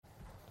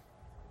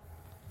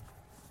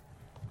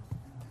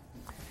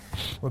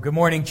Well, good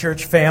morning,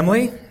 church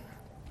family.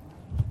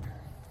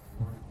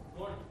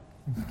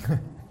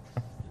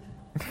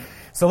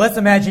 So let's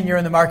imagine you're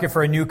in the market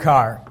for a new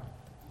car.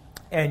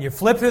 And you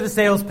flip through the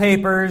sales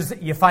papers,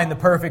 you find the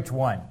perfect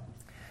one.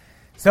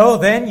 So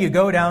then you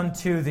go down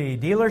to the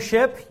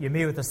dealership, you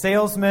meet with the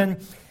salesman,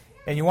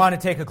 and you want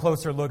to take a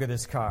closer look at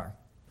this car.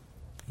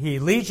 He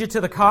leads you to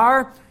the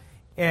car,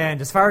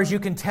 and as far as you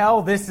can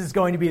tell, this is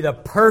going to be the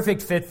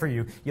perfect fit for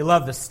you. You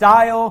love the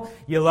style,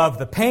 you love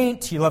the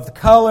paint, you love the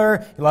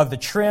color, you love the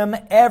trim,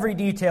 every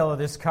detail of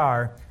this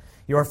car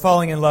you are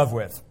falling in love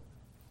with.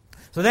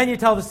 So then you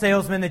tell the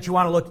salesman that you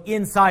want to look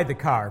inside the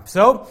car.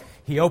 So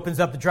he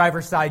opens up the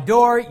driver's side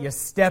door, you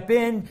step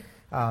in,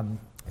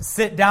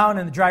 sit down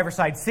in the driver's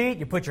side seat,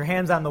 you put your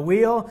hands on the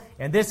wheel,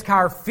 and this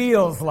car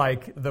feels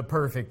like the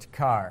perfect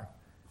car.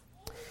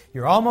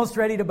 You're almost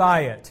ready to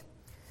buy it.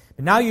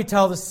 But now you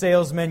tell the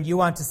salesman you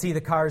want to see the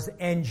car's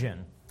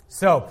engine.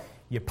 So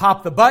you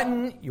pop the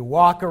button, you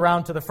walk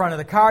around to the front of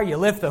the car, you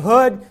lift the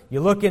hood, you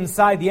look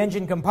inside the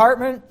engine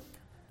compartment,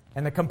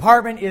 and the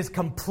compartment is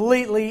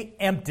completely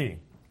empty.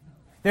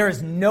 There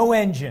is no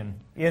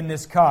engine in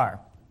this car.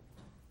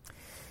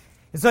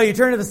 And so you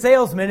turn to the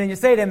salesman and you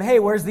say to him, "Hey,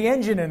 where's the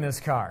engine in this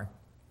car?"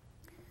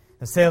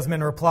 The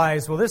salesman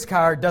replies, "Well, this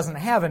car doesn't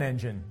have an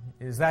engine.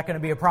 Is that going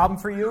to be a problem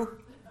for you?"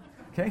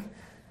 Okay.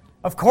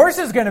 Of course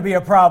it's going to be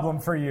a problem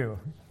for you.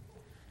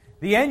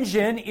 The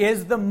engine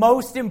is the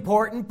most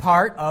important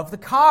part of the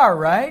car,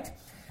 right?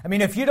 I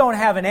mean, if you don't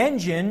have an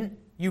engine,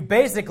 you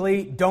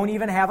basically don't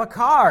even have a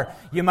car.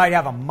 You might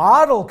have a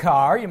model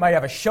car, you might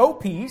have a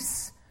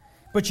showpiece,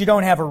 but you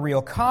don't have a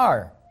real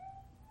car.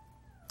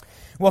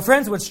 Well,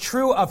 friends, what's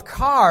true of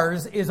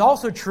cars is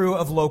also true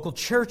of local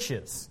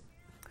churches.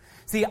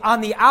 See,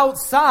 on the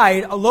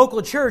outside, a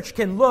local church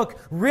can look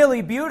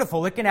really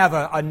beautiful. It can have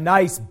a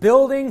nice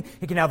building.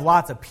 It can have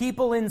lots of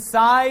people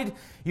inside.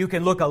 You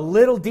can look a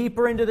little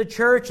deeper into the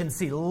church and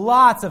see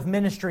lots of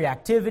ministry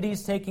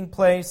activities taking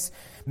place.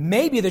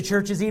 Maybe the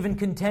church is even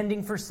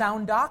contending for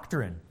sound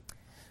doctrine.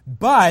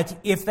 But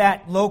if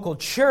that local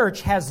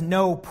church has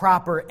no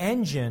proper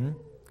engine,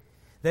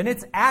 then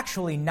it's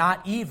actually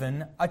not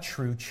even a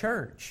true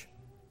church.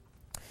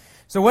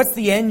 So what's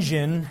the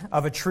engine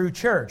of a true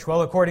church?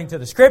 Well, according to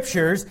the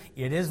Scriptures,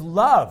 it is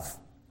love.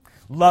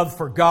 Love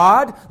for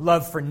God,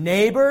 love for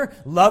neighbor,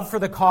 love for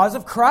the cause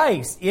of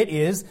Christ. It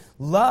is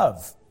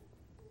love.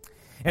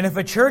 And if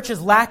a church is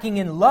lacking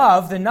in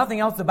love, then nothing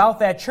else about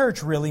that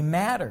church really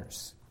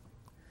matters.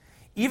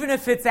 Even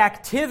if its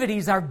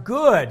activities are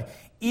good,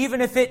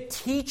 even if it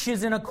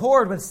teaches in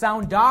accord with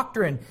sound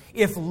doctrine,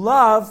 if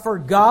love for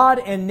God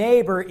and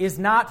neighbor is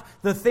not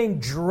the thing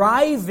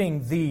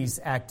driving these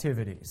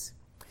activities,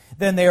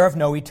 then they are of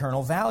no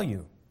eternal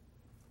value.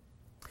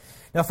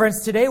 Now,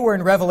 friends, today we're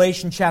in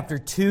Revelation chapter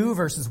 2,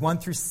 verses 1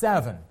 through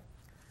 7.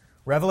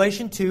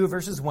 Revelation 2,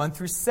 verses 1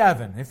 through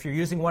 7. If you're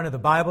using one of the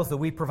Bibles that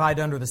we provide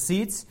under the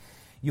seats,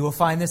 you will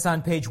find this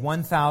on page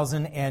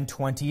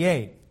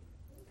 1028.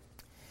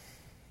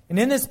 And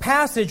in this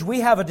passage,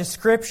 we have a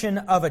description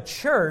of a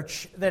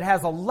church that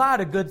has a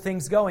lot of good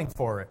things going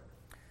for it.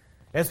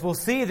 As we'll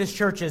see, this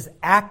church is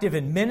active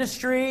in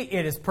ministry.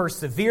 It is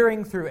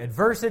persevering through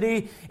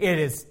adversity. It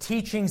is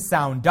teaching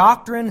sound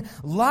doctrine.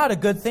 A lot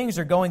of good things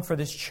are going for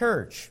this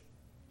church.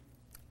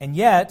 And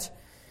yet,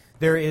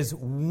 there is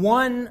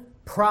one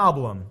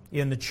problem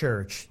in the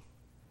church.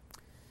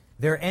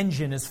 Their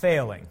engine is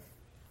failing.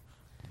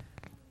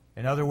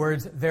 In other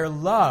words, their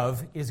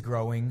love is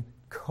growing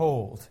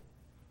cold.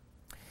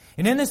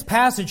 And in this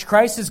passage,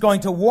 Christ is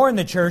going to warn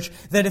the church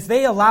that if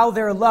they allow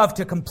their love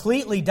to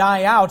completely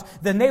die out,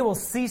 then they will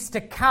cease to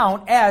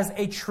count as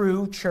a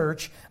true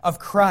church of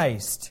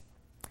Christ.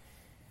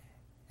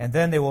 And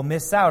then they will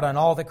miss out on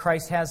all that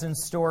Christ has in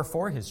store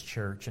for His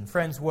church. And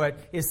friends, what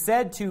is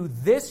said to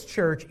this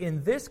church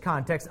in this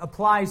context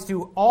applies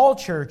to all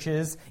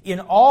churches in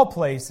all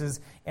places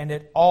and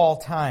at all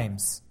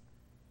times.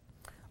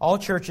 All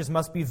churches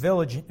must be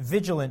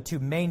vigilant to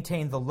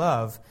maintain the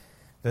love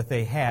that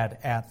they had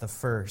at the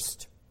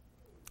first.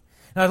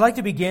 Now, I'd like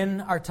to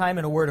begin our time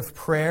in a word of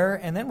prayer,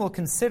 and then we'll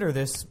consider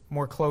this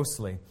more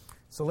closely.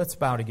 So let's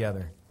bow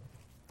together.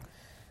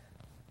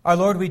 Our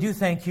Lord, we do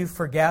thank You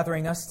for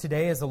gathering us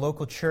today as a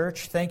local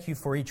church. Thank You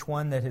for each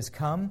one that has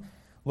come.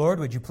 Lord,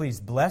 would You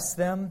please bless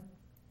them?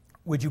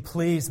 Would You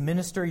please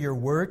minister Your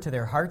word to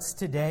their hearts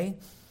today?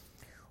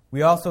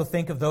 We also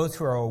think of those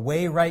who are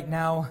away right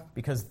now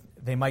because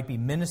they might be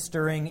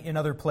ministering in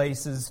other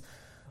places,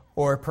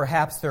 or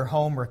perhaps they're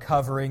home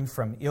recovering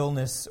from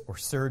illness or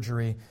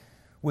surgery.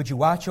 Would You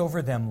watch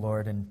over them,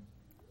 Lord? And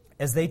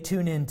as they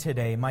tune in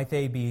today, might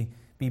they be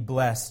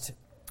blessed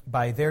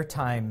by their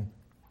time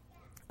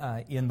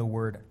in the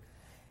Word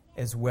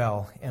as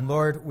well. And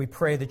Lord, we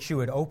pray that You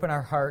would open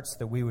our hearts,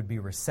 that we would be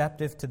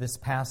receptive to this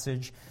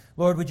passage.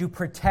 Lord, would You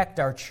protect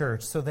our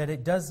church so that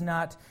it does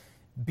not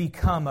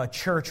become a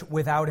church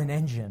without an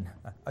engine,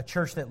 a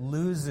church that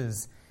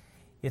loses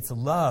its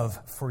love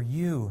for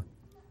You,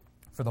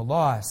 for the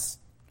lost,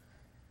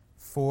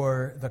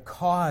 for the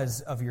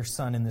cause of Your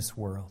Son in this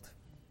world.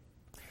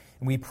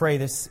 And we pray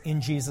this in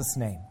Jesus'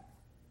 name.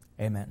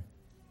 Amen.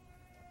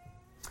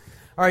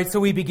 All right, so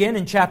we begin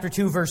in chapter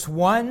 2, verse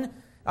 1.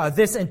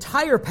 This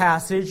entire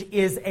passage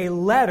is a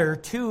letter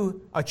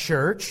to a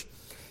church.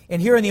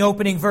 And here in the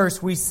opening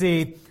verse, we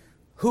see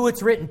who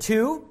it's written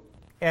to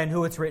and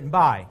who it's written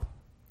by.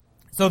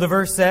 So the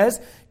verse says,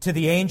 "To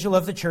the angel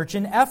of the church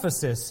in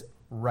Ephesus,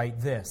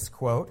 write this,"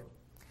 quote,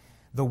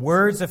 "the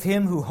words of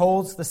him who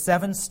holds the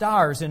 7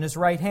 stars in his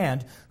right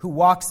hand, who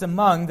walks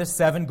among the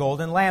 7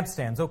 golden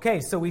lampstands."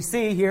 Okay, so we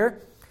see here,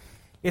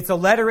 it's a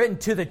letter written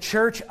to the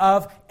church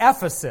of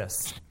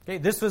Ephesus. Okay,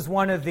 this was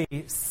one of the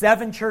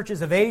 7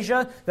 churches of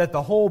Asia that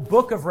the whole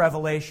book of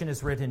Revelation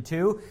is written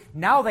to.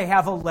 Now they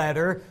have a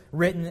letter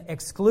written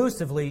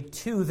exclusively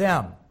to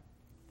them.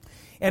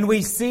 And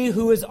we see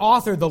who has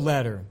authored the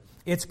letter.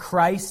 It's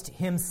Christ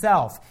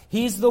himself.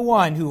 He's the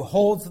one who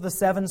holds the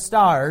 7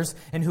 stars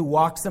and who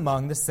walks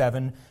among the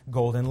 7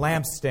 golden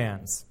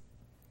lampstands.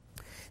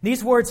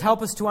 These words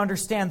help us to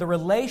understand the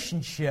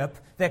relationship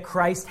that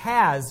Christ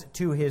has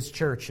to his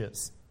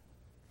churches.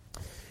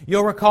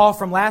 You'll recall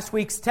from last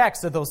week's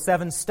text that those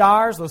 7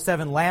 stars, those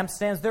 7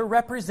 lampstands, they're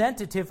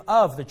representative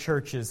of the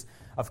churches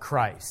of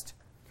Christ.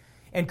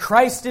 And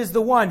Christ is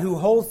the one who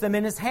holds them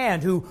in his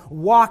hand, who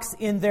walks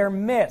in their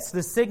midst.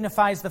 This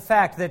signifies the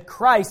fact that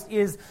Christ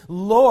is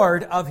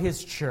Lord of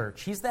his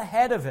church. He's the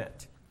head of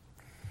it.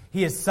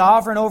 He is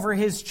sovereign over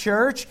his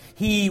church.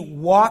 He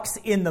walks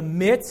in the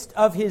midst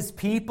of his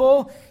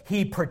people.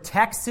 He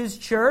protects his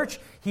church.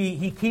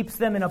 He keeps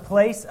them in a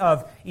place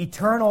of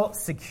eternal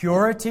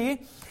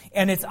security.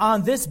 And it's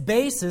on this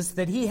basis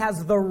that he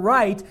has the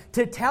right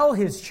to tell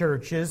his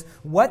churches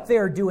what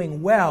they're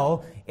doing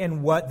well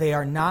and what they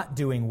are not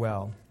doing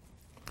well.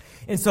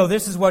 And so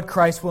this is what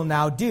Christ will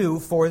now do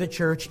for the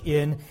church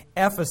in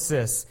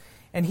Ephesus.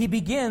 And he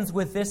begins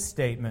with this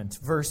statement,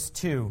 verse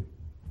 2.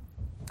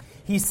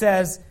 He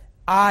says,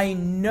 "I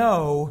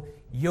know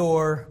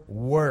your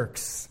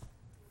works."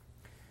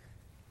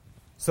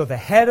 So the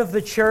head of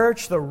the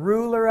church, the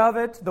ruler of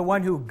it, the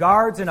one who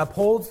guards and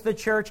upholds the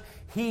church,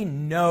 he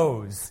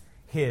knows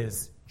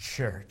his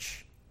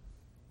church.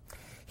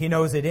 He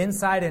knows it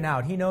inside and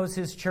out. He knows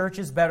his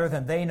churches better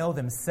than they know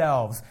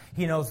themselves.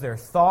 He knows their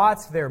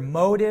thoughts, their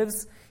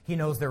motives. He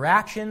knows their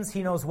actions.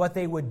 He knows what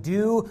they would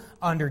do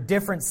under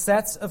different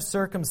sets of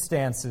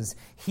circumstances.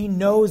 He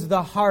knows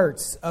the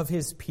hearts of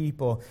his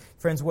people.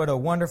 Friends, what a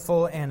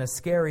wonderful and a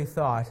scary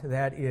thought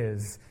that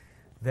is,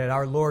 that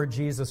our Lord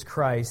Jesus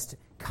Christ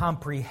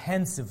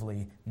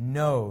comprehensively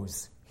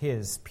knows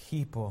his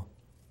people.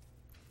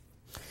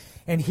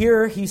 And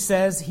here he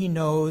says he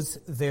knows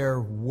their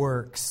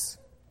works.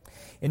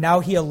 And now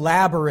he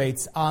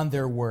elaborates on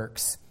their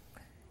works.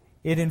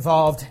 It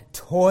involved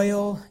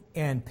toil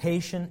and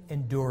patient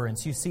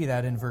endurance. You see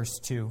that in verse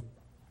 2.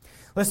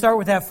 Let's start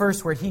with that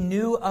first word. He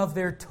knew of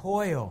their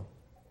toil.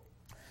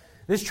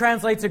 This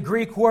translates a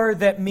Greek word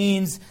that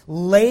means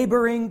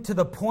laboring to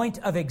the point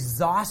of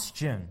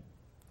exhaustion.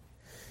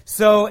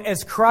 So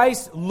as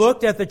Christ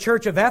looked at the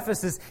church of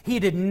Ephesus, he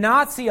did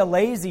not see a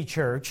lazy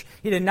church.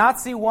 He did not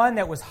see one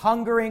that was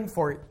hungering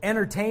for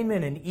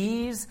entertainment and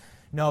ease.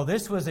 No,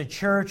 this was a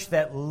church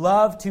that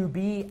loved to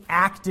be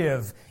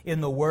active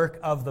in the work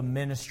of the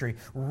ministry,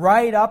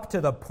 right up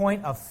to the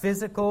point of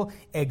physical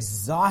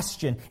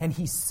exhaustion. And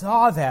he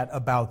saw that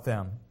about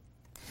them.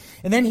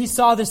 And then he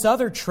saw this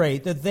other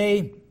trait, that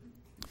they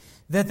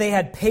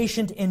had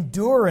patient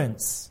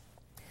endurance.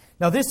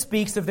 Now this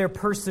speaks of their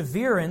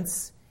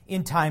perseverance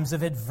in times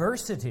of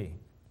adversity.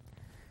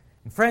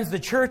 And friends, the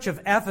church of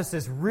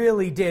Ephesus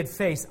really did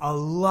face a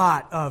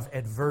lot of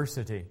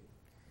adversity.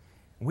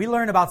 We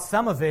learn about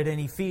some of it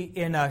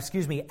in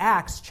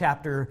Acts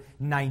chapter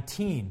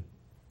 19.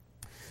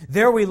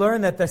 There we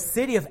learn that the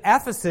city of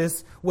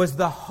Ephesus was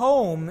the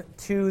home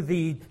to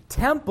the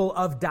temple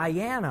of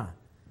Diana.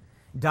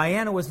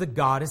 Diana was the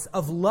goddess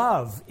of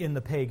love in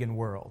the pagan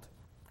world.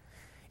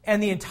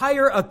 And the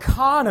entire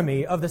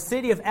economy of the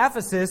city of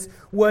Ephesus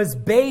was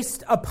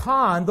based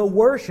upon the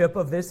worship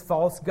of this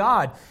false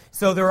god.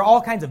 So there were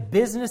all kinds of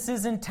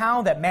businesses in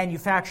town that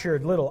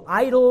manufactured little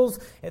idols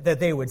that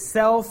they would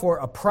sell for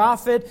a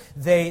profit.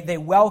 They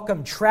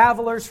welcomed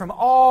travelers from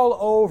all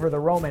over the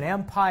Roman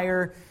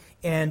Empire.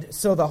 And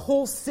so the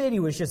whole city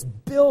was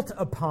just built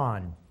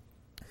upon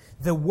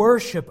the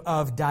worship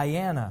of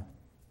Diana.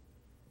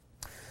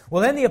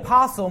 Well, then the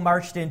apostle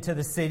marched into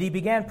the city,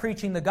 began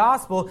preaching the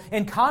gospel,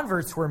 and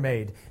converts were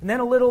made. And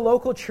then a little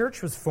local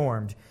church was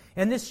formed.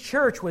 And this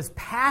church was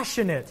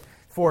passionate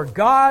for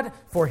God,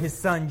 for his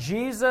son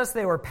Jesus.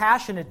 They were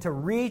passionate to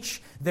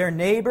reach their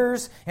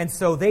neighbors. And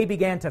so they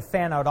began to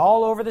fan out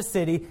all over the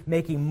city,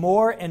 making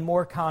more and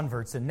more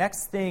converts. And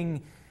next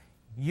thing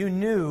you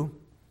knew,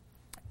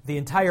 the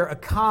entire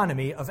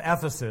economy of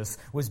Ephesus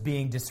was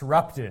being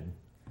disrupted.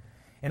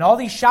 And all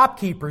these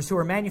shopkeepers who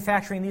were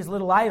manufacturing these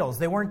little idols,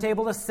 they weren't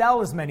able to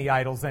sell as many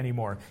idols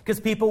anymore because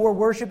people were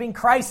worshiping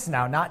Christ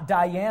now, not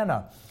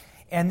Diana.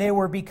 And they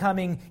were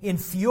becoming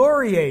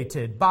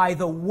infuriated by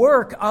the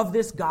work of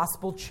this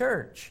gospel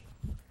church.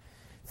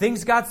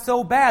 Things got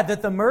so bad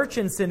that the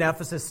merchants in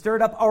Ephesus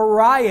stirred up a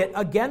riot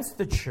against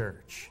the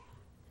church.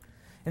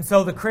 And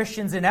so the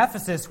Christians in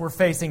Ephesus were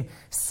facing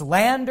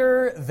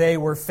slander. They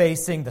were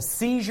facing the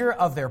seizure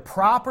of their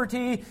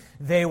property.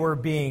 They were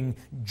being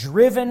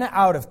driven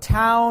out of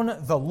town.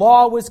 The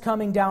law was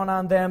coming down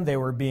on them. They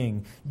were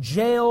being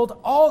jailed.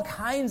 All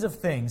kinds of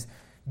things,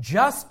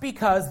 just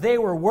because they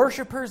were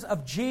worshipers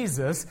of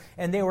Jesus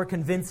and they were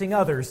convincing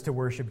others to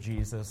worship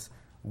Jesus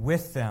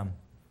with them.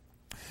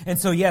 And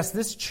so, yes,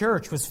 this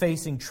church was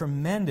facing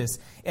tremendous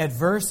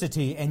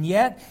adversity. And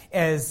yet,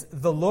 as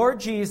the Lord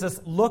Jesus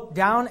looked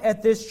down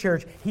at this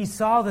church, he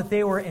saw that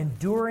they were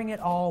enduring it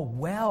all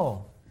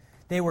well.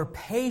 They were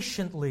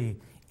patiently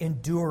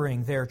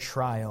enduring their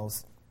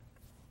trials.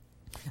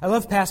 I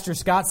love Pastor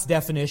Scott's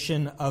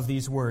definition of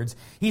these words.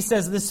 He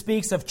says this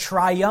speaks of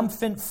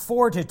triumphant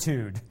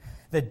fortitude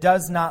that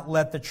does not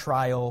let the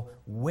trial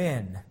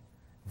win.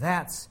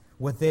 That's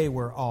what they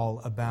were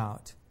all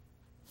about.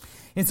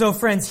 And so,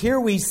 friends, here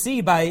we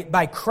see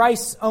by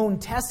Christ's own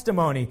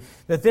testimony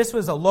that this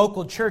was a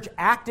local church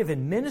active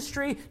in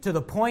ministry to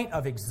the point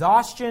of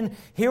exhaustion.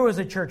 Here was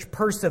a church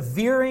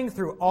persevering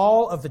through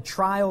all of the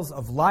trials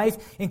of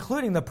life,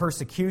 including the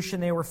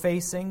persecution they were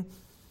facing.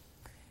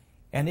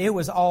 And it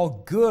was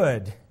all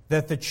good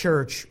that the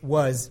church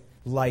was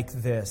like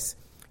this.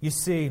 You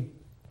see,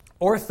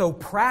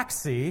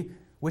 orthopraxy,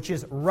 which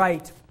is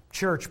right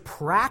church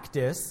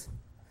practice,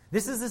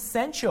 this is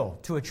essential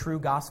to a true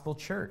gospel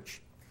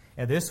church.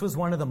 And this was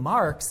one of the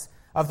marks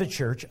of the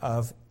church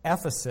of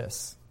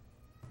Ephesus.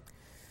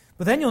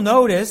 But then you'll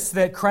notice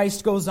that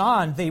Christ goes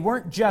on. They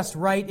weren't just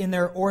right in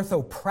their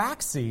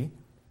orthopraxy,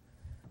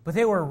 but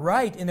they were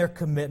right in their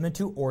commitment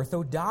to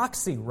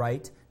orthodoxy,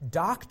 right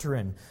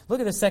doctrine. Look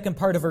at the second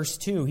part of verse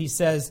 2. He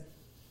says,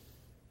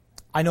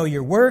 I know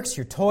your works,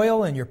 your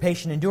toil, and your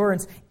patient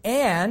endurance,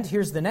 and,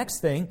 here's the next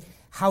thing,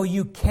 how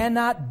you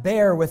cannot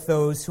bear with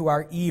those who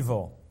are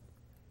evil.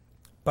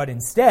 But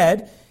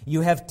instead, you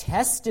have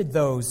tested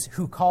those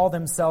who call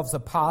themselves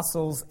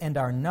apostles and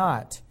are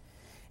not,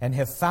 and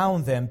have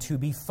found them to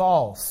be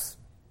false.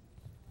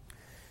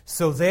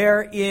 So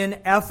there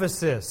in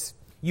Ephesus,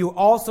 you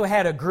also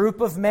had a group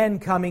of men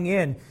coming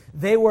in.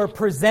 They were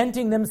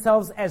presenting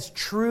themselves as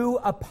true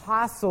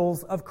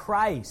apostles of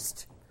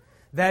Christ.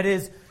 That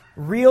is,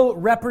 real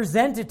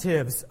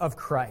representatives of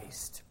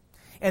Christ.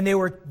 And they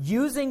were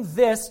using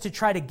this to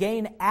try to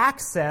gain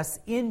access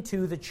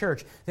into the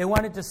church. They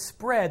wanted to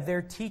spread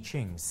their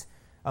teachings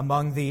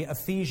among the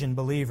Ephesian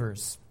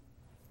believers.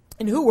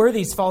 And who were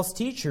these false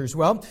teachers?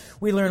 Well,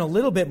 we learn a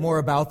little bit more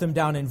about them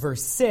down in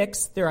verse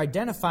 6. They're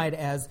identified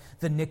as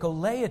the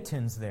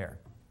Nicolaitans there.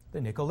 The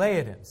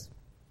Nicolaitans.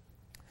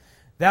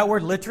 That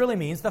word literally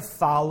means the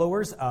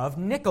followers of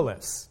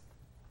Nicholas.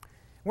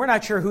 We're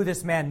not sure who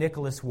this man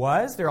Nicholas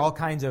was. There are all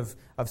kinds of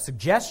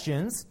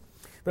suggestions.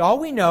 But all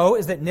we know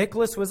is that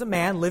Nicholas was a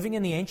man living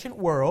in the ancient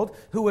world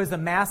who was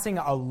amassing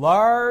a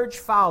large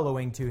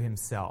following to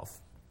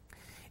himself.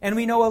 And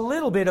we know a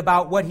little bit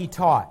about what he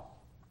taught.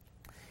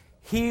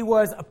 He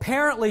was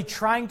apparently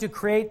trying to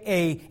create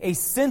a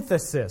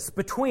synthesis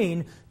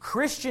between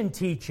Christian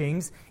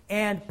teachings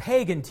and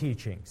pagan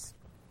teachings.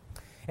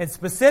 And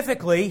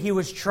specifically, he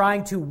was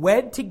trying to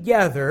wed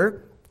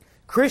together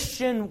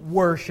Christian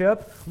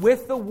worship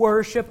with the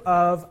worship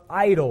of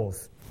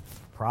idols,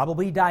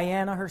 probably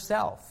Diana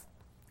herself.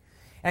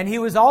 And he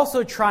was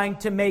also trying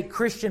to make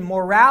Christian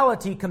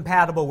morality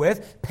compatible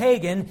with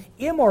pagan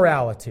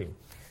immorality.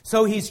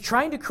 So he's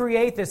trying to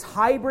create this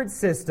hybrid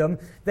system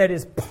that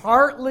is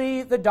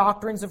partly the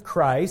doctrines of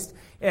Christ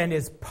and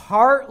is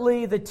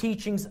partly the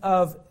teachings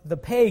of the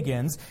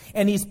pagans.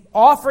 And he's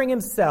offering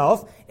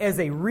himself as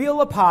a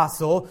real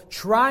apostle,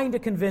 trying to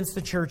convince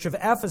the church of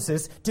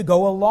Ephesus to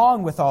go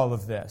along with all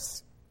of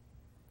this.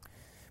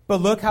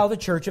 But look how the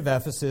church of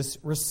Ephesus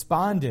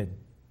responded.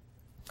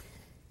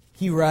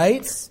 He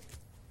writes,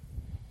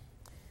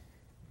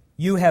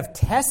 you have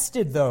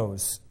tested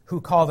those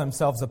who call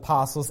themselves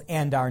apostles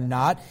and are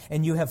not,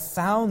 and you have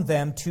found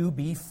them to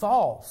be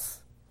false.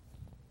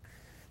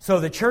 So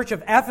the church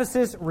of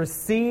Ephesus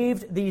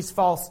received these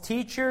false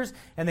teachers,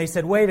 and they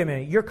said, wait a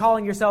minute, you're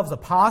calling yourselves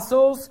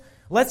apostles?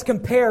 Let's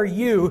compare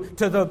you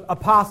to the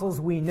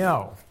apostles we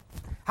know.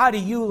 How do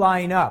you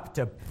line up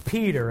to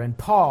Peter and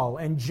Paul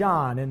and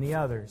John and the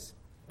others?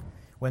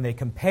 When they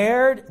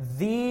compared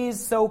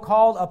these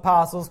so-called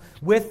apostles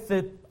with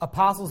the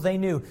apostles they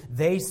knew,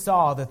 they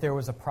saw that there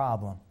was a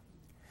problem.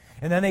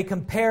 And then they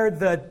compared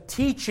the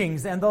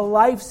teachings and the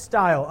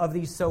lifestyle of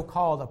these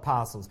so-called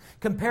apostles,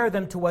 compared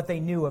them to what they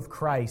knew of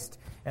Christ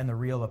and the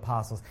real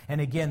apostles. And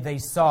again, they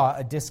saw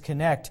a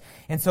disconnect.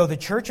 And so the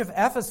church of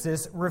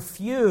Ephesus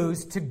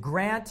refused to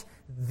grant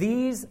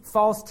these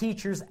false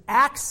teachers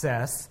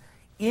access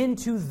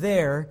into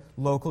their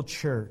local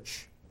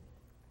church.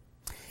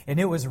 And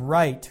it was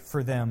right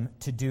for them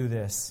to do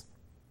this.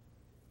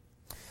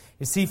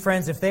 You see,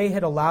 friends, if they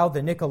had allowed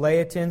the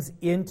Nicolaitans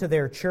into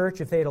their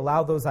church, if they had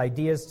allowed those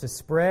ideas to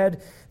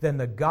spread, then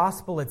the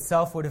gospel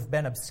itself would have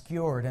been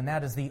obscured. And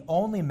that is the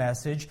only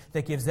message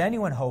that gives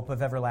anyone hope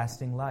of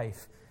everlasting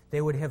life. They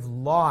would have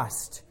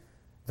lost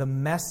the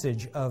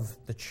message of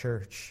the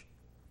church.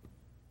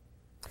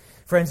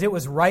 Friends, it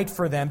was right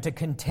for them to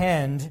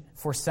contend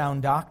for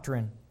sound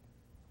doctrine.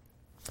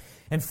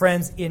 And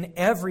friends, in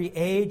every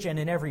age and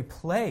in every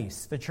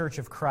place, the Church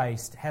of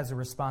Christ has a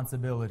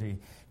responsibility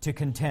to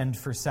contend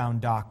for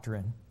sound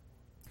doctrine.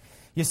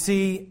 You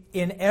see,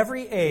 in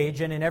every age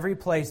and in every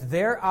place,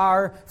 there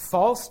are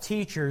false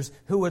teachers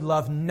who would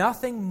love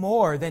nothing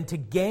more than to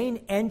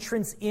gain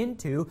entrance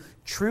into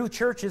true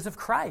churches of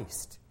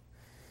Christ,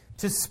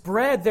 to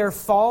spread their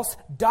false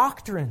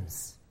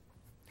doctrines.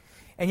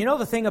 And you know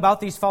the thing about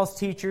these false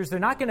teachers, they're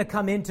not going to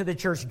come into the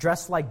church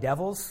dressed like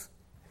devils.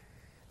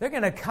 They're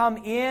going to come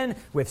in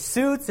with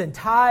suits and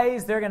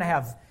ties. They're going to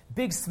have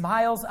big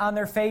smiles on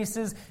their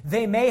faces.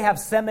 They may have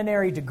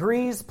seminary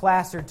degrees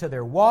plastered to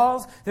their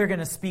walls. They're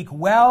going to speak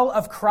well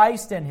of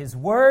Christ and His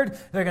Word.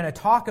 They're going to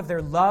talk of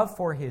their love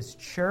for His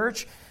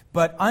church.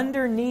 But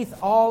underneath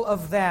all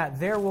of that,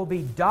 there will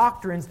be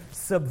doctrines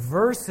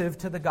subversive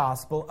to the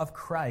gospel of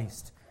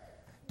Christ.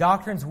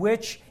 Doctrines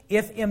which,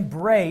 if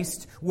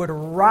embraced, would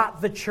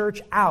rot the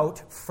church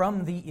out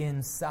from the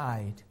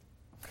inside.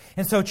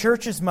 And so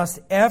churches must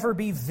ever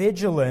be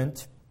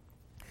vigilant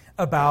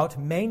about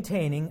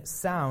maintaining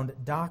sound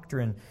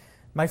doctrine.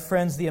 My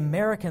friends, the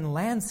American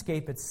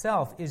landscape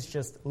itself is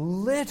just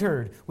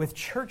littered with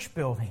church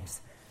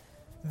buildings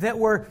that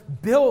were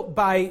built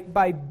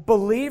by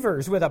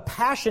believers with a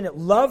passionate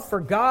love for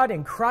God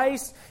and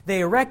Christ. They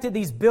erected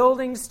these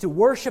buildings to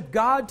worship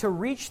God, to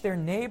reach their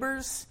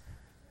neighbors.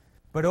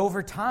 But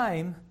over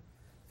time,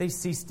 they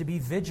ceased to be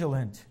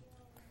vigilant,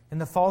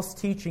 and the false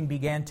teaching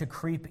began to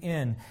creep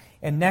in.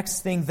 And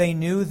next thing they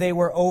knew, they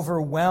were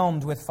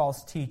overwhelmed with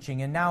false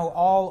teaching. And now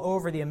all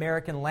over the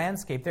American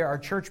landscape, there are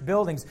church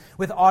buildings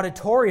with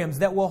auditoriums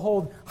that will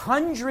hold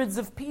hundreds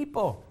of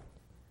people.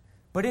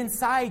 But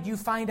inside you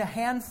find a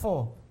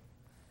handful.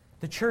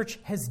 The church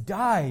has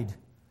died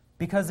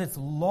because it's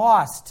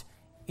lost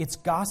its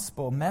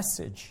gospel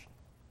message.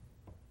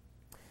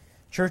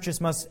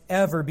 Churches must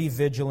ever be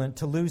vigilant.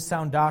 To lose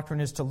sound doctrine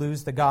is to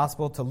lose the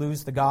gospel. To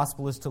lose the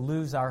gospel is to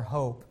lose our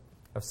hope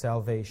of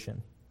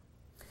salvation.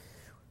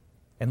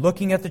 And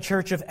looking at the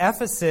church of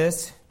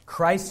Ephesus,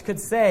 Christ could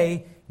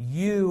say,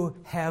 "You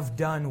have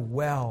done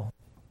well.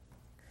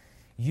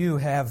 You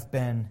have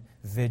been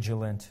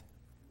vigilant."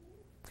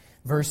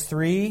 Verse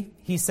 3,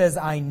 he says,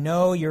 "I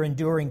know you're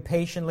enduring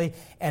patiently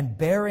and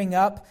bearing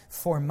up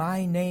for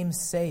my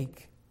name's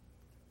sake,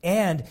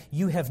 and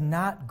you have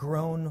not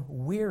grown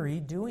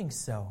weary doing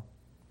so."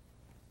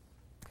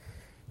 You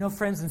know,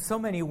 friends, in so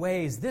many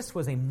ways, this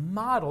was a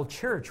model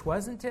church,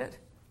 wasn't it?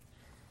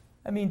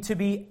 I mean, to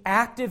be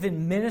active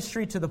in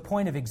ministry to the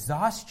point of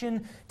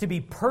exhaustion, to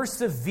be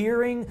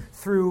persevering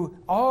through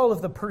all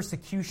of the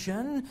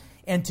persecution,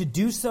 and to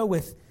do so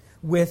with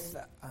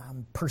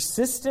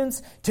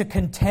persistence, to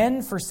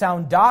contend for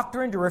sound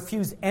doctrine, to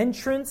refuse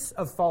entrance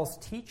of false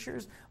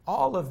teachers.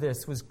 All of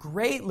this was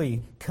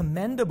greatly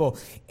commendable.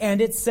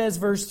 And it says,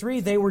 verse 3,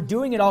 they were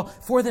doing it all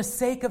for the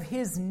sake of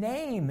His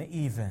name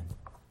even.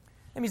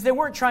 That means they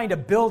weren't trying to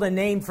build a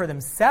name for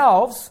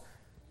themselves.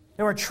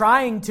 They weren't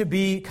trying to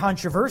be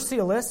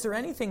controversialists or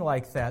anything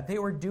like that. They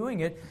were doing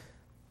it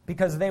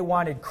because they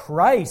wanted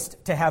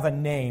Christ to have a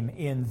name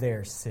in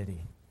their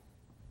city.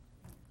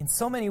 In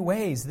so many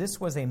ways,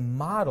 this was a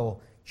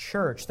model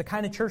church, the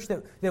kind of church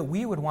that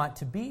we would want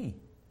to be.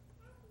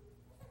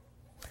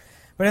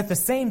 But at the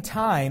same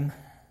time,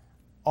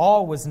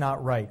 all was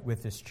not right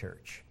with this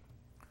church.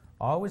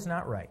 All was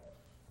not right.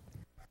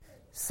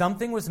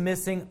 Something was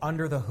missing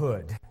under the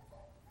hood,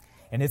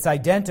 and it's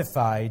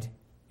identified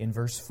in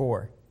verse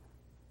 4.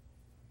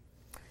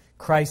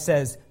 Christ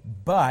says,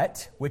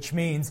 "But," which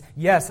means,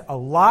 yes, a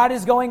lot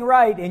is going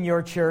right in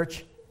your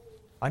church.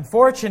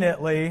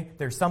 Unfortunately,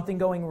 there's something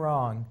going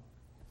wrong.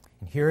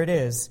 And here it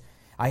is.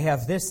 "I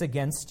have this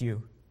against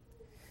you,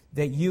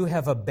 that you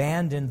have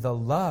abandoned the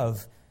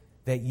love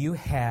that you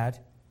had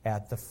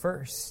at the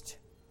first."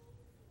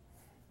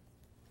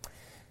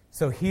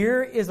 So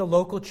here is a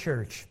local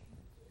church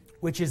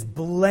which is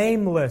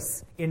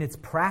blameless in its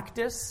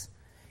practice.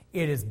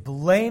 It is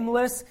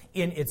blameless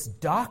in its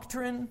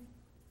doctrine.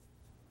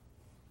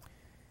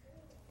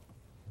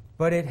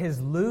 But it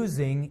is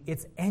losing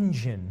its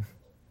engine.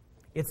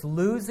 It's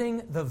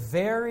losing the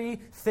very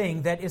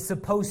thing that is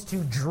supposed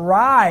to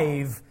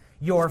drive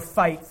your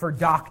fight for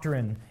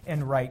doctrine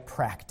and right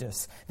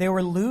practice. They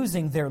were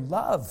losing their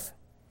love.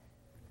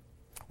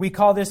 We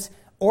call this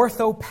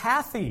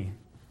orthopathy,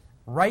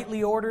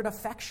 rightly ordered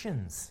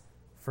affections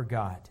for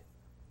God.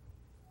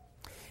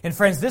 And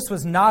friends, this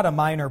was not a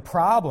minor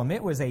problem.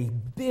 It was a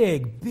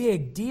big,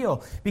 big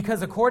deal.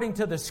 Because according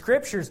to the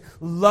Scriptures,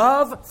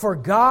 love for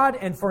God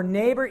and for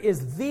neighbor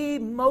is the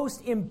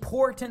most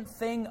important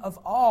thing of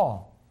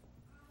all.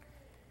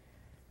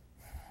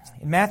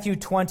 In Matthew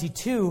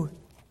 22,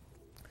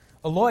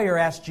 a lawyer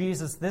asked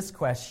Jesus this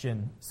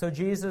question. "So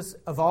Jesus,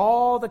 of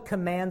all the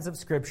commands of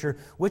Scripture,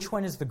 which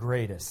one is the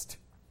greatest?"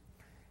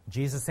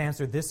 Jesus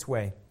answered this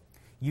way,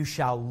 "You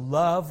shall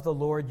love the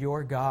Lord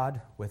your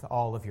God with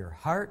all of your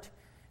heart,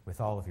 with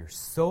all of your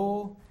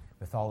soul,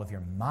 with all of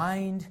your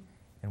mind,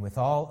 and with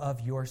all of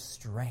your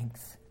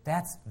strength."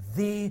 That's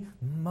the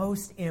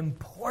most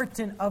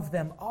important of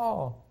them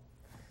all.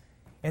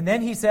 And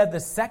then he said the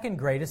second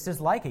greatest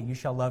is like it. You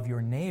shall love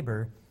your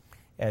neighbor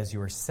as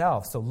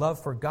yourself. So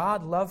love for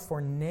God, love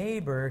for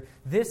neighbor,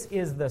 this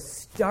is the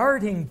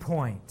starting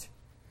point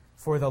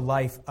for the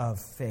life of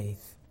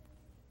faith.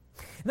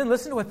 And then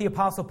listen to what the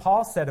Apostle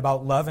Paul said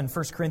about love in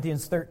 1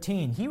 Corinthians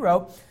 13. He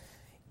wrote,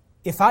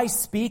 "If I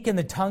speak in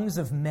the tongues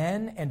of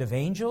men and of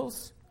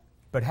angels,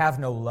 but have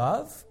no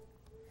love,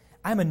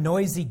 I'm a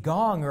noisy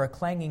gong or a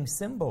clanging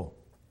cymbal.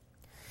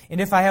 And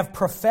if I have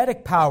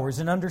prophetic powers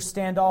and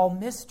understand all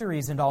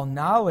mysteries and all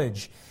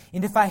knowledge,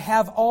 and if I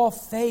have all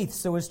faith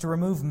so as to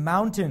remove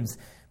mountains,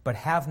 but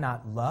have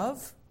not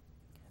love,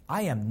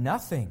 I am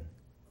nothing.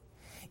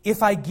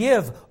 If I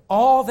give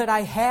all that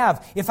I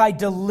have, if I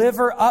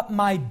deliver up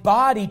my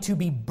body to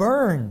be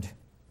burned,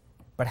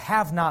 but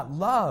have not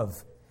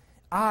love,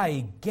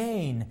 I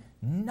gain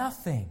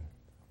nothing."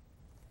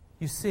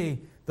 You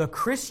see, the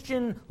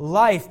Christian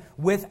life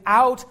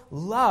without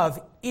love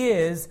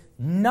is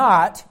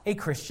not a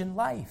Christian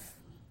life.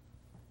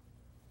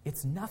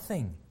 It's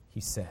nothing,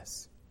 he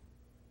says.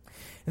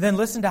 And then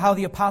listen to how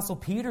the Apostle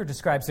Peter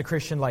describes the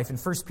Christian life in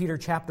 1 Peter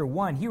chapter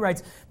 1. He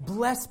writes,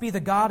 "Blessed be the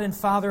God and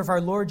Father of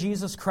our Lord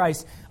Jesus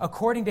Christ.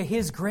 According to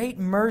His great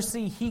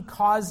mercy, He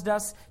caused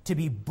us to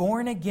be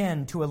born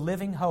again to a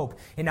living hope."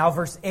 And now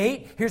verse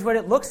 8, here's what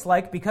it looks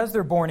like because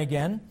they're born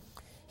again.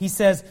 He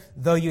says,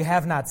 "Though you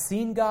have not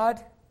seen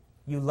God,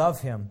 you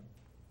love Him.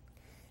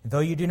 Though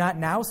you do not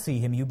now see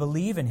Him, you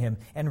believe in Him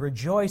and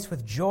rejoice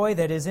with joy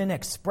that is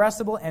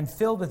inexpressible and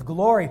filled with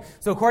glory."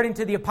 So according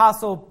to the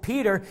Apostle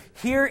Peter,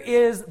 here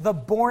is the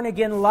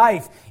born-again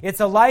life.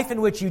 It's a life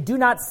in which you do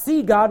not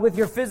see God with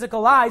your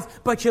physical eyes,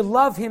 but you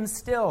love Him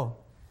still.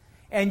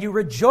 And you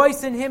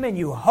rejoice in Him, and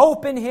you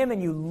hope in Him,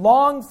 and you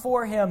long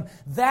for Him.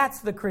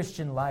 That's the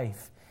Christian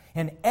life.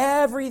 And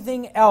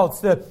everything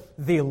else,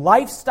 the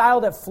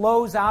lifestyle that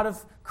flows out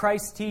of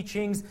Christ's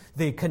teachings,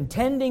 the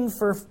contending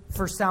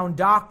for sound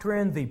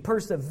doctrine, the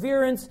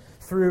perseverance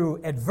through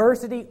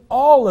adversity,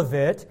 all of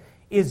it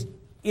is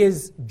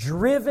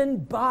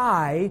driven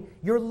by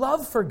your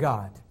love for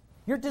God,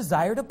 your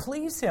desire to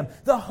please Him,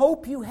 the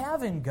hope you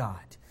have in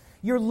God,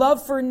 your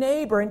love for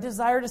neighbor and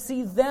desire to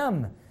see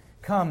them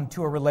come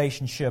to a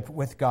relationship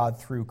with God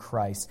through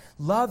Christ.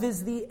 Love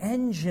is the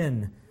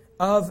engine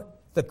of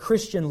the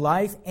Christian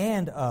life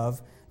and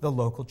of the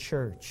local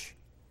church.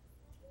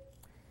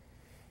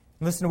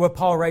 Listen to what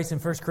Paul writes in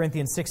 1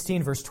 Corinthians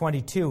 16, verse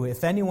 22.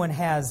 "If anyone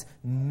has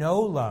no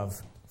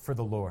love for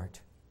the Lord,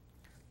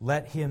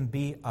 let him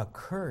be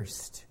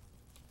accursed."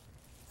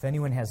 If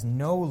anyone has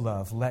no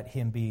love, let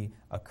him be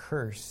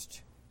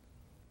accursed.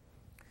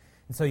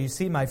 And so you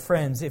see, my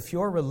friends, if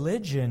your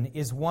religion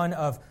is one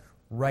of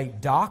right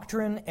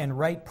doctrine and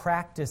right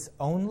practice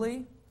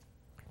only,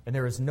 and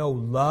there is no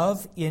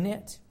love in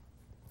it,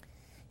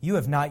 you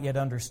have not yet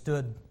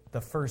understood the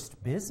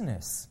first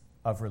business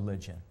of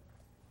religion.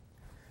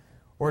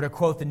 Or to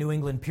quote the New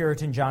England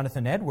Puritan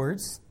Jonathan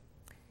Edwards,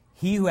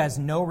 "He who has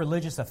no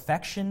religious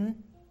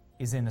affection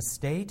is in a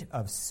state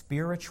of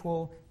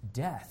spiritual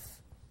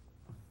death."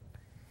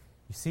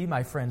 You see,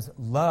 my friends,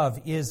 love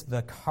is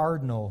the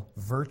cardinal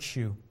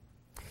virtue.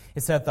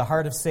 It's at the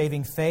heart of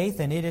saving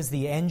faith, and it is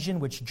the engine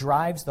which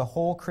drives the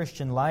whole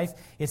Christian life.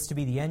 It's to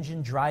be the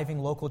engine driving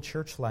local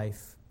church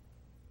life.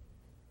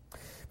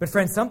 But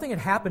friends, something had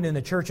happened in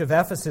the church of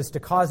Ephesus to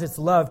cause its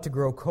love to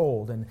grow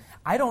cold, and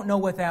I don't know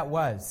what that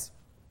was.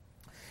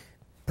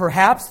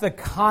 Perhaps the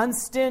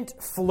constant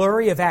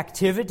flurry of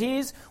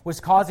activities was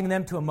causing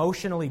them to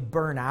emotionally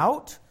burn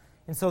out,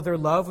 and so their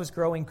love was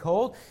growing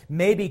cold.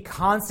 Maybe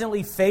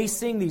constantly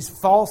facing these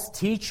false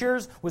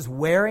teachers was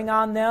wearing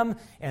on them,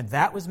 and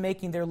that was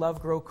making their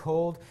love grow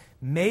cold.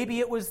 Maybe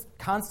it was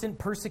constant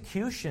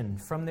persecution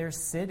from their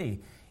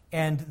city,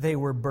 and they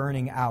were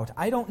burning out.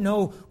 I don't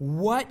know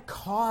what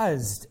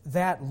caused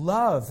that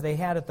love they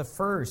had at the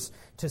first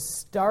to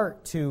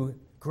start to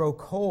grow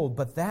cold,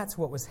 but that's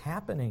what was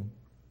happening.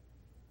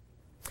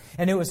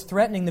 And it was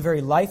threatening the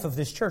very life of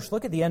this church.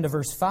 Look at the end of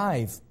verse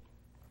 5.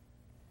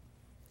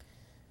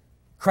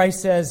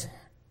 Christ says,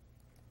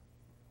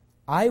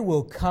 "I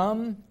will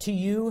come to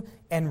you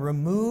and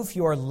remove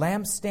your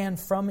lampstand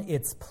from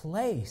its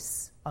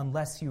place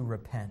unless you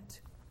repent."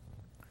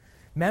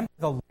 Remember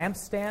the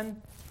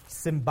lampstand,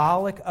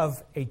 symbolic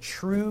of a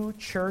true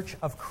church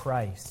of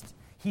Christ.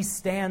 He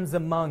stands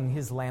among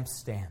His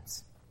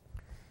lampstands.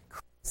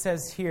 Christ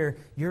says here,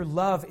 your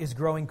love is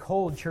growing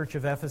cold, church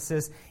of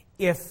Ephesus.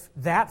 If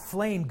that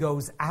flame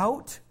goes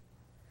out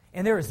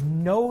and there is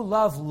no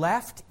love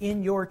left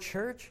in your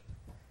church,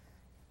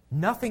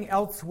 nothing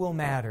else will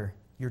matter.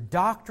 Your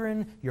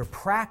doctrine, your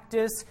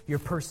practice, your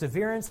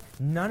perseverance,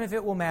 none of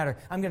it will matter.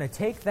 I'm going to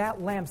take that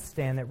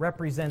lampstand that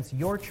represents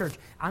your church.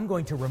 I'm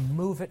going to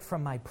remove it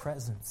from my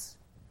presence.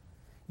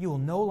 You will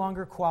no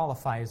longer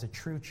qualify as a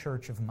true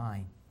church of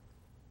mine.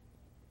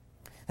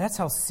 That's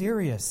how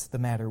serious the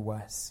matter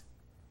was.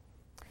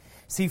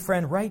 See,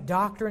 friend, right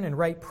doctrine and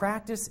right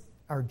practice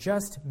are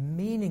just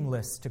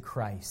meaningless to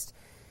Christ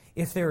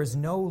if there is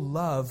no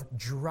love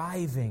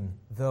driving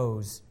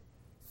those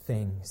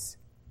things.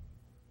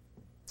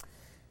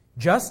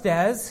 Just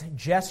as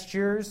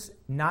gestures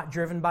not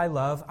driven by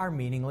love are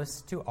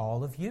meaningless to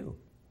all of you.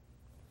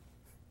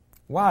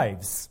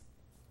 Wives,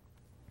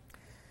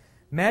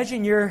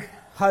 imagine your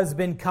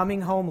husband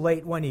coming home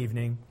late one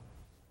evening.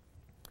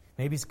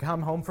 Maybe he's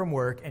come home from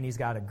work and he's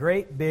got a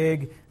great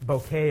big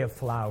bouquet of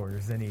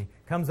flowers. And he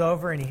comes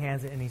over and he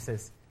hands it and he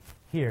says,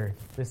 "Here,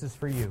 this is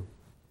for you."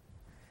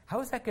 How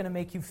is that going to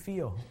make you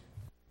feel?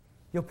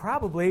 You'll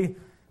probably,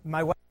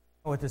 my wife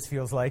doesn't know what this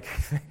feels like.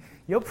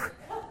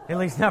 At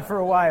least not for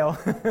a while.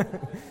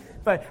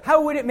 But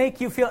how would it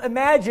make you feel?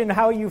 Imagine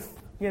how you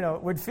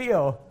would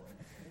feel.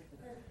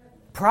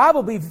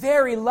 Probably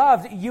very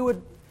loved.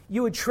 You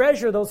would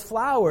treasure those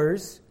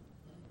flowers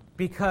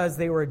because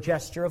they were a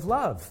gesture of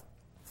love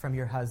from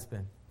your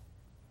husband.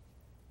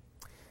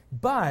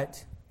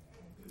 But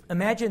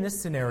imagine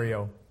this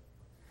scenario.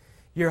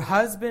 Your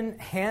husband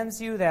hands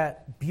you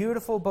that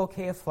beautiful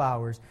bouquet of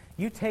flowers.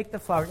 You take the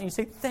flowers and you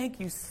say, "Thank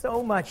you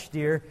so much,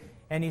 dear."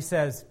 And he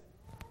says,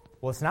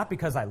 "Well, it's not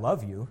because I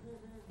love you.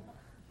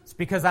 It's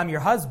because I'm your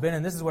husband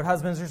and this is what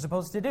husbands are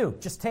supposed to do.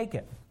 Just take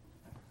it."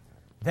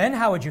 Then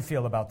how would you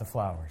feel about the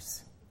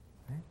flowers?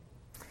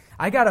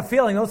 I got a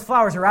feeling those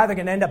flowers are either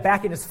going to end up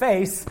back in his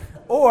face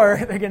or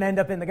they're going to end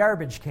up in the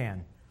garbage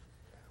can.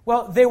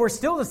 Well, they were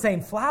still the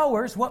same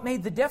flowers. What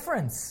made the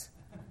difference?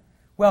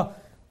 Well,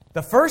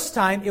 the first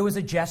time it was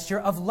a gesture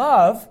of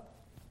love.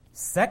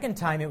 Second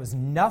time it was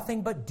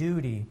nothing but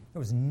duty. There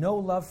was no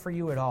love for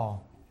you at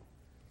all.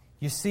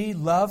 You see,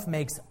 love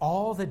makes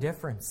all the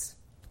difference.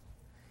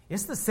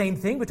 It's the same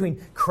thing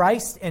between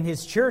Christ and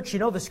His church. You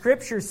know, the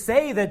Scriptures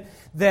say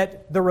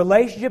that the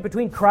relationship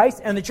between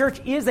Christ and the church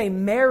is a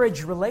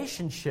marriage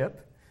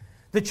relationship.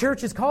 The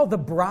church is called the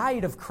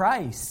bride of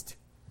Christ.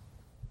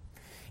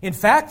 In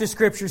fact, the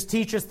Scriptures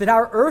teach us that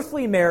our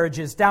earthly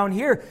marriages down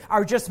here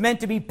are just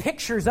meant to be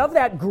pictures of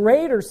that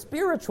greater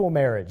spiritual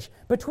marriage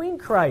between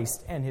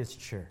Christ and His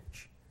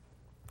church.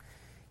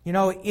 You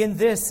know, in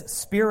this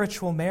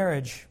spiritual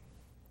marriage,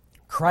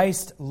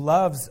 Christ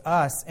loves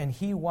us, and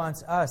He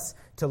wants us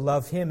to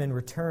love Him in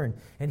return.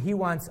 And He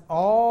wants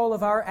all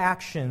of our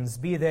actions,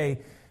 be they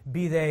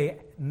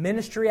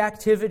ministry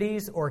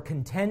activities or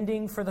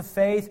contending for the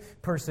faith,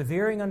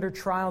 persevering under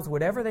trials,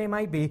 whatever they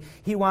might be,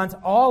 He wants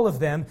all of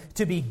them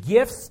to be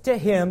gifts to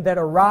Him that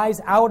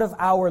arise out of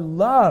our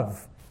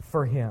love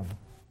for Him,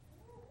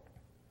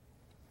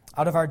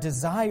 out of our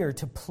desire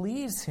to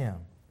please Him.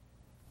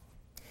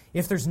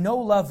 If there's no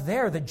love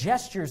there, the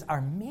gestures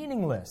are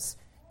meaningless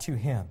to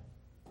Him.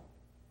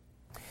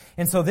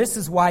 And so this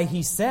is why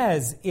He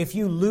says, if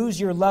you lose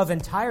your love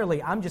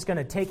entirely, I'm just going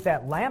to take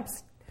that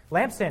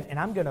lampstand and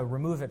I'm going to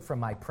remove it from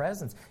my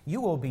presence. You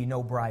will be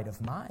no bride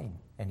of mine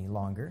any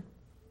longer.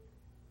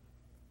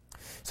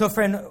 So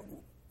friend,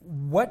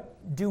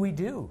 what do we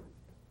do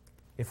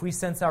if we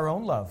sense our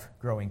own love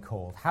growing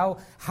cold?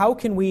 How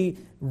can we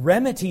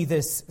remedy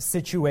this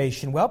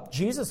situation? Well,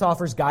 Jesus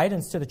offers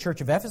guidance to the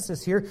church of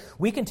Ephesus here.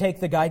 We can take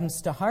the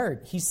guidance to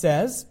heart. He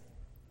says,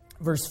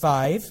 verse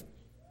 5,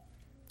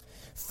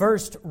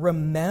 "First,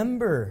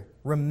 remember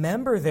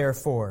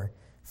therefore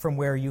from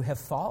where you have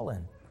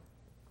fallen."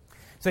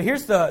 So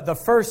here's the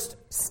first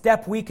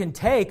step we can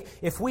take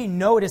if we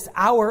notice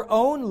our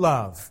own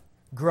love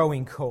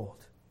growing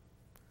cold.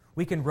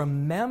 We can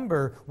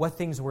remember what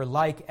things were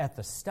like at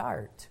the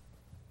start.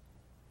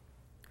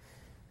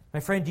 My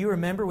friend, do you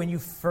remember when you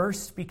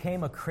first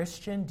became a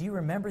Christian? Do you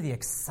remember the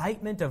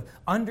excitement of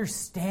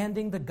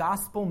understanding the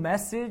gospel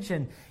message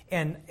and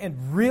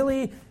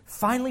really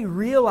finally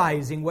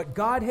realizing what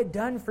God had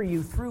done for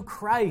you through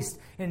Christ?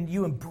 And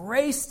you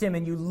embraced Him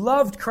and you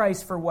loved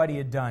Christ for what He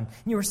had done.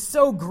 And you were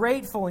so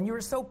grateful and you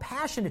were so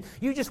passionate.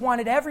 You just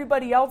wanted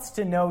everybody else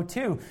to know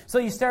too. So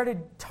you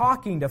started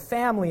talking to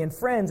family and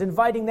friends,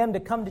 inviting them to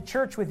come to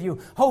church with you,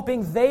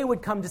 hoping they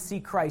would come to see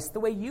Christ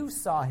the way you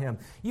saw Him.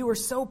 You were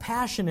so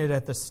passionate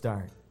at the start.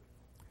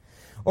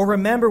 Or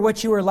remember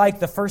what you were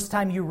like the first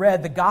time you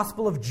read the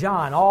Gospel of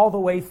John all the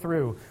way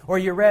through. Or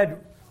you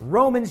read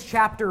Romans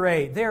chapter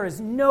 8, there is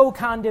no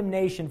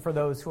condemnation for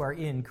those who are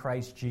in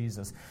Christ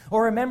Jesus.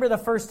 Or remember the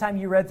first time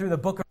you read through the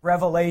book of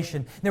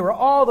Revelation. There were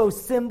all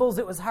those symbols,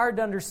 it was hard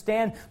to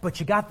understand, but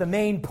you got the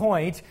main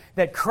point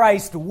that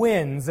Christ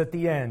wins at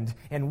the end,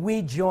 and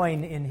we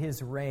join in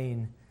His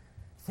reign.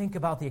 Think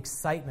about the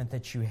excitement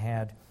that you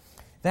had.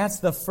 That's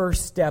the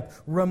first step.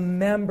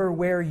 Remember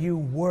where you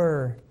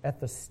were at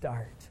the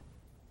start.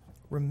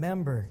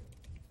 Remember.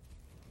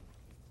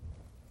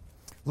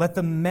 Let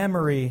the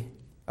memory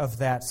of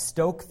that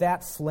stoke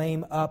that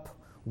flame up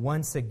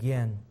once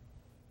again.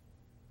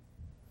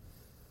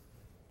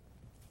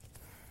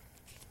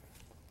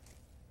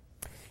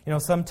 You know,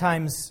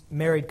 sometimes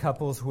married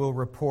couples will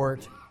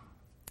report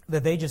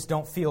that they just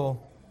don't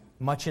feel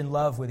much in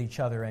love with each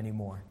other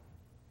anymore.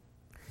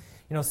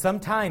 You know,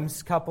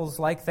 sometimes couples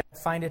like that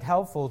find it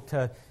helpful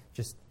to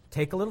just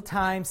take a little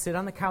time, sit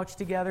on the couch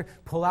together,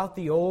 pull out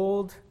the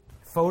old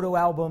photo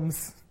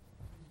albums.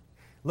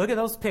 Look at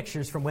those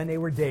pictures from when they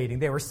were dating.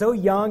 They were so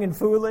young and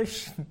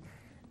foolish.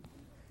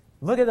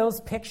 Look at those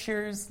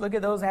pictures. Look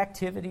at those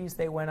activities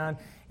they went on.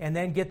 And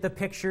then get the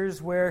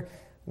pictures where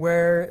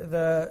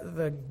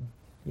the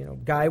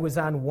guy was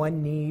on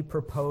one knee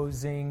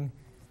proposing.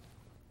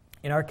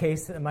 In our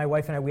case, my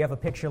wife and I, we have a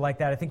picture like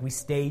that. I think we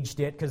staged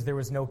it because there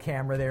was no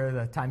camera there at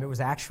the time it was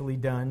actually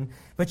done.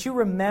 But you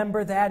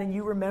remember that, and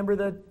you remember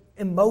the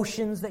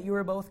emotions that you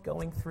were both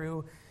going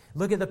through.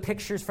 Look at the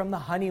pictures from the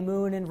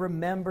honeymoon and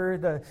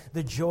remember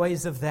the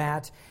joys of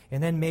that.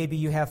 And then maybe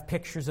you have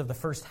pictures of the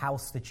first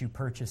house that you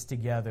purchased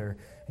together.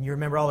 And you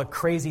remember all the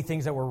crazy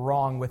things that were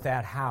wrong with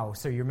that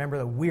house. Or you remember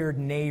the weird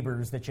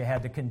neighbors that you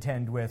had to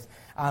contend with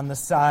on the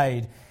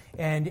side.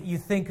 And you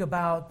think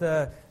about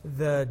the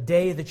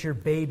day that your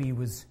baby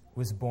was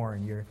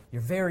born, your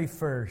very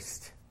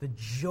first, the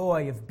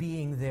joy of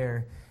being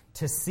there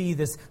to see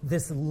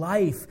this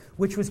life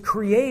which was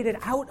created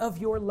out of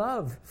your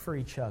love for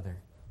each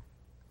other.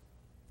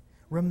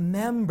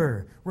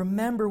 Remember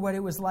what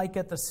it was like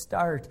at the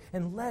start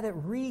and let it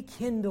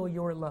rekindle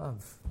your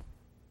love.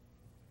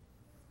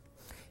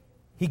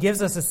 He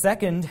gives us a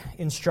second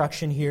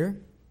instruction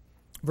here.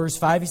 Verse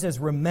 5, he says,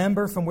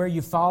 remember from where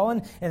you've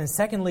fallen. And then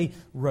secondly,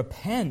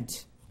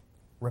 repent.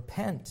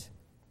 Repent.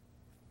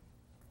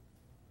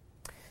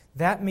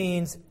 That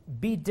means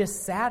be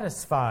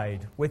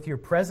dissatisfied with your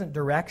present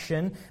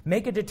direction.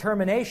 Make a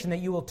determination that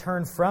you will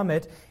turn from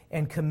it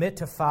and commit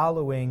to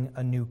following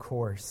a new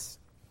course.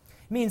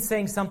 It means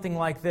saying something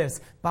like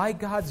this: by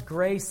God's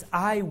grace,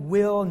 I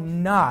will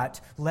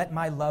not let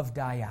my love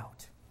die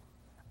out.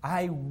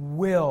 I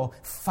will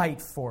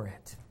fight for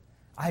it.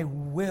 I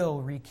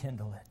will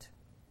rekindle it.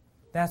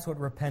 That's what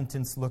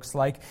repentance looks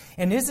like.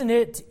 And isn't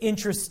it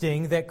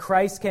interesting that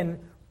Christ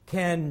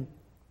can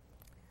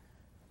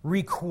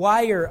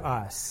require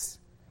us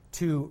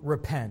to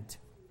repent,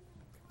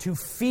 to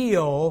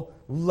feel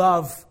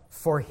love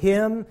for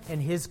Him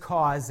and His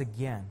cause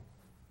again?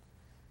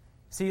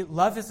 See,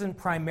 love isn't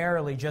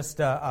primarily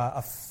just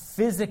a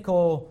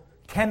physical,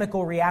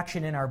 chemical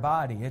reaction in our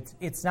body.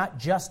 It's not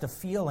just a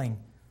feeling,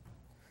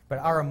 but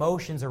our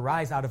emotions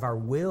arise out of our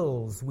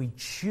wills. We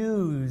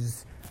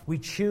choose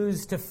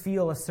to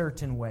feel a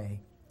certain way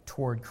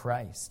toward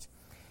Christ.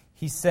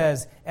 He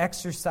says,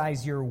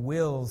 exercise your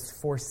wills,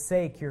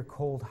 forsake your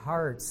cold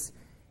hearts,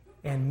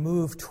 and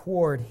move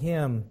toward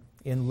Him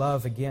in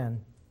love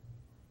again.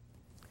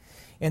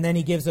 And then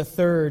he gives a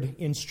third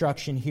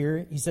instruction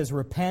here. He says,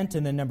 repent,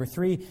 and then number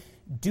 3,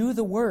 do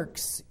the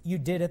works you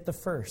did at the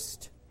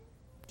first.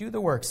 Do the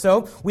works.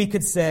 So we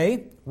could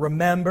say,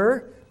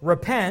 remember,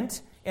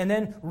 repent, and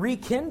then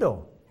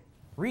rekindle.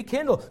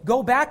 Rekindle.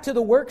 Go back to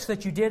the works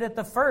that you did at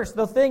the first,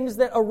 the things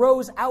that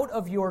arose out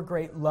of your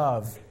great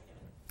love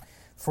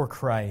for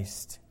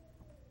Christ.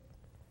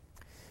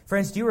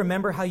 Friends, do you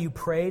remember how you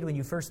prayed when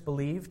you first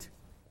believed?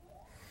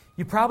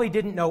 You probably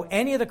didn't know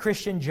any of the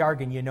Christian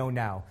jargon you know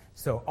now.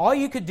 So all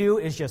you could do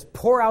is just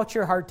pour out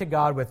your heart to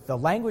God with the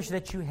language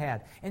that you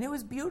had. And it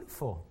was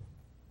beautiful.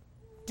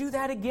 Do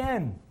that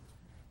again.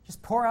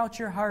 Just pour out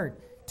your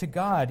heart to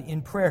God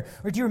in prayer.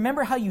 Or do you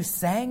remember how you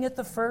sang at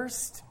the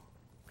first?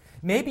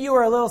 Maybe you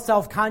were a little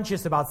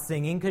self-conscious about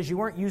singing because you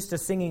weren't used to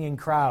singing in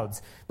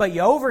crowds. But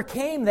you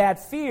overcame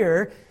that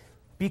fear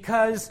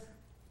because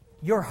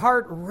your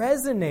heart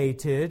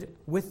resonated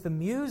with the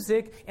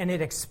music and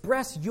it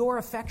expressed your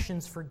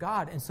affections for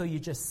God. And so you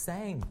just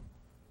sang.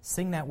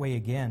 Sing that way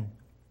again.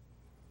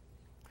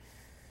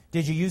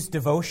 Did you use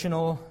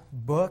devotional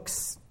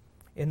books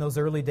in those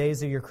early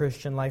days of your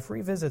Christian life?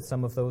 Revisit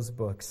some of those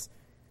books.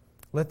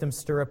 Let them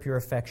stir up your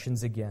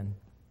affections again.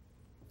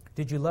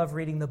 Did you love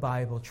reading the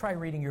Bible? Try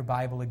reading your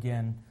Bible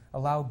again.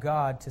 Allow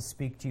God to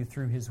speak to you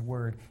through His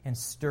Word and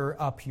stir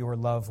up your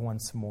love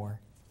once more.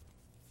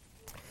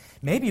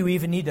 Maybe you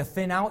even need to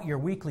thin out your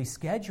weekly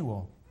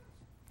schedule.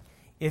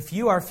 If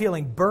you are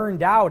feeling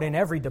burned out in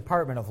every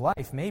department of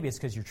life, maybe it's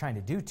because you're trying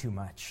to do too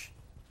much.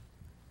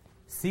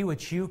 See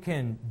what you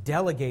can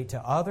delegate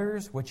to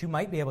others, what you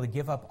might be able to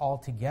give up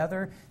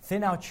altogether.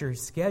 Thin out your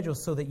schedule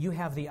so that you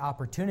have the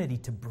opportunity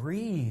to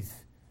breathe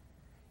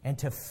and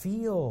to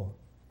feel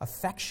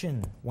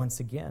affection once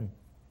again.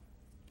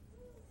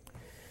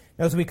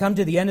 Now, as we come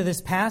to the end of this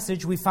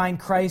passage, we find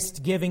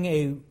Christ giving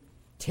a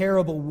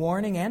terrible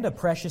warning and a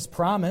precious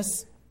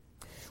promise.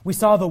 We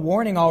saw the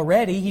warning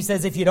already. He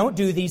says, if you don't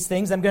do these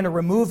things, I'm going to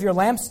remove your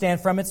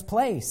lampstand from its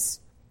place.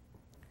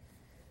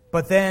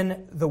 But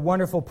then the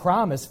wonderful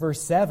promise,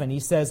 verse 7, he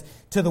says,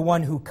 to the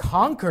one who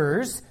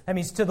conquers, that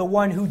means to the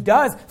one who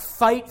does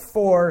fight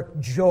for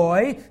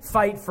joy,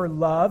 fight for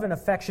love and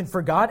affection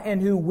for God,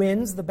 and who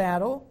wins the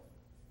battle,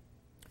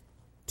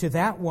 to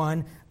that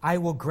one I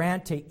will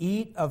grant to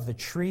eat of the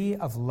tree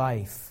of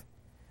life,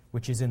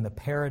 which is in the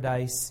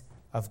paradise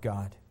of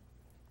God.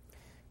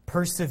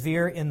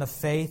 Persevere in the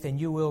faith, and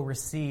you will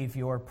receive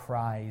your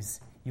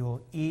prize. You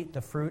will eat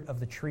the fruit of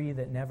the tree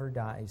that never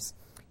dies.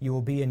 You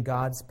will be in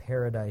God's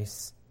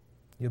paradise.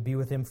 You'll be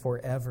with Him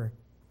forever.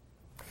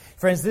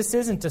 Friends, this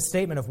isn't a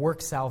statement of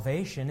work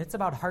salvation. It's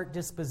about heart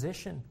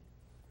disposition.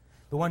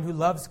 The one who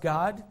loves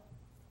God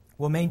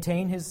will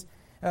maintain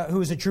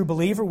who is a true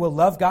believer, will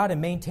love God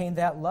and maintain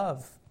that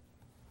love.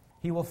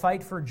 He will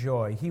fight for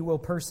joy. He will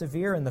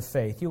persevere in the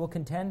faith. He will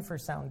contend for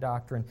sound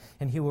doctrine,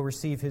 and he will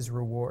receive his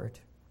reward.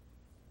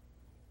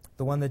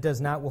 The one that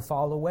does not will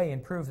fall away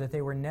and prove that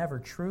they were never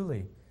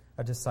truly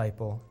a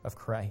disciple of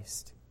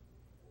Christ.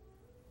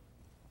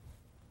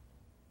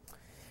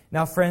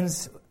 Now,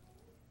 friends,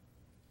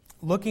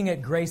 looking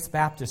at Grace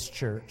Baptist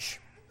Church,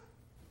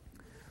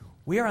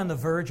 we are on the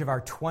verge of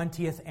our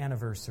 20th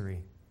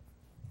anniversary.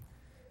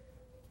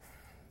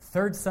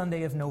 Third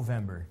Sunday of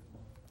November.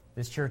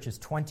 This church is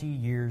 20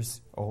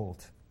 years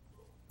old.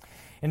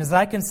 And as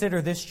I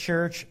consider this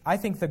church, I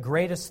think the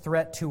greatest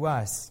threat to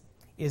us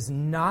is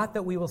not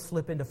that we will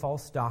slip into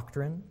false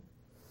doctrine,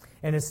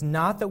 and it's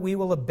not that we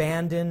will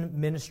abandon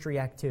ministry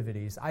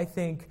activities. I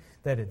think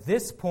that at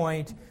this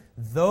point,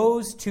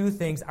 those two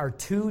things are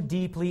too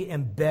deeply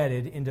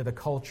embedded into the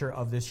culture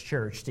of this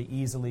church to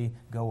easily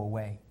go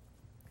away.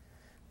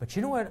 But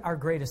you know what our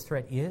greatest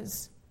threat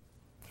is?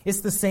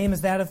 It's the same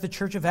as that of the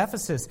church of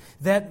Ephesus,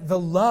 that the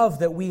love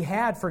that we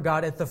had for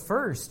God at the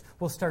first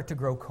will start to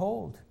grow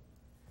cold.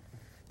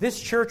 This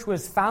church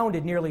was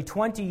founded nearly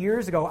 20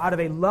 years ago out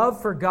of a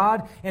love for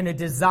God and a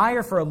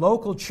desire for a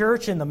local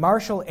church in the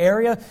Marshall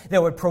area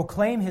that would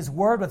proclaim His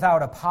Word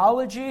without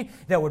apology,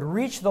 that would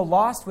reach the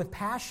lost with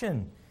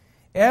passion.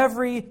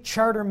 Every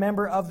charter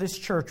member of this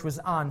church was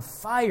on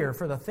fire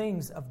for the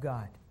things of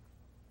God.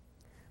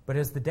 But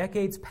as the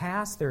decades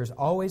pass, there's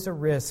always a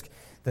risk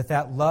that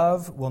that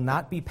love will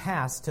not be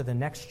passed to the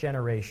next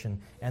generation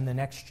and the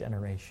next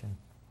generation.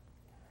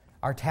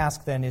 Our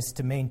task then is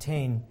to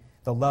maintain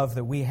the love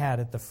that we had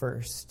at the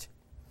first.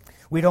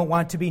 We don't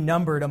want to be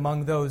numbered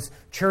among those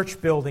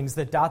church buildings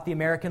that dot the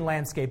American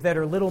landscape that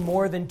are little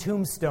more than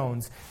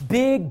tombstones.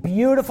 Big,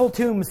 beautiful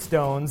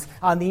tombstones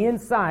on the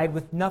inside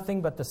with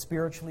nothing but the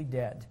spiritually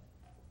dead.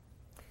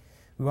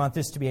 We want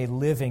this to be a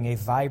living, a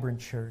vibrant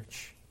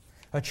church.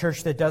 A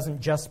church that doesn't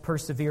just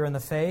persevere in the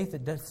faith,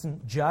 that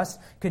doesn't just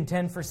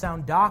contend for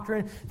sound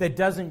doctrine, that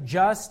doesn't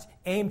just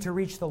aim to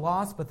reach the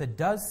lost, but that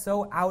does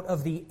so out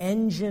of the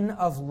engine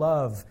of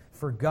love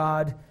for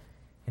God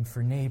and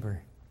for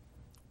neighbor,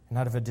 and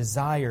out of a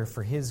desire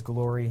for His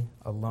glory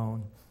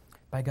alone.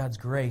 By God's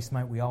grace,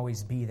 might we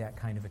always be that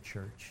kind of a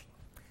church.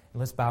 And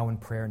let's bow in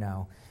prayer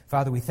now.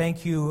 Father, we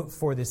thank You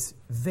for this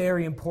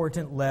very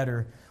important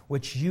letter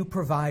which You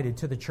provided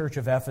to the church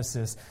of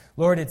Ephesus.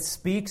 Lord, it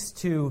speaks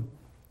to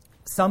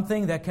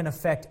something that can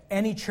affect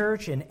any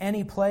church in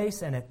any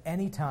place and at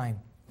any time.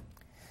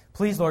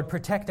 Please, Lord,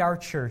 protect our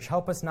church.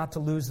 Help us not to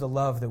lose the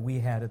love that we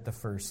had at the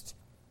first.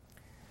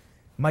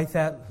 Might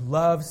that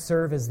love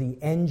serve as the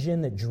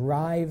engine that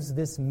drives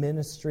this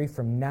ministry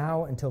from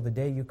now until the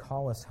day You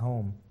call us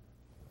home.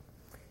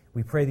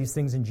 We pray these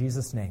things in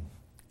Jesus' name.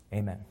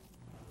 Amen.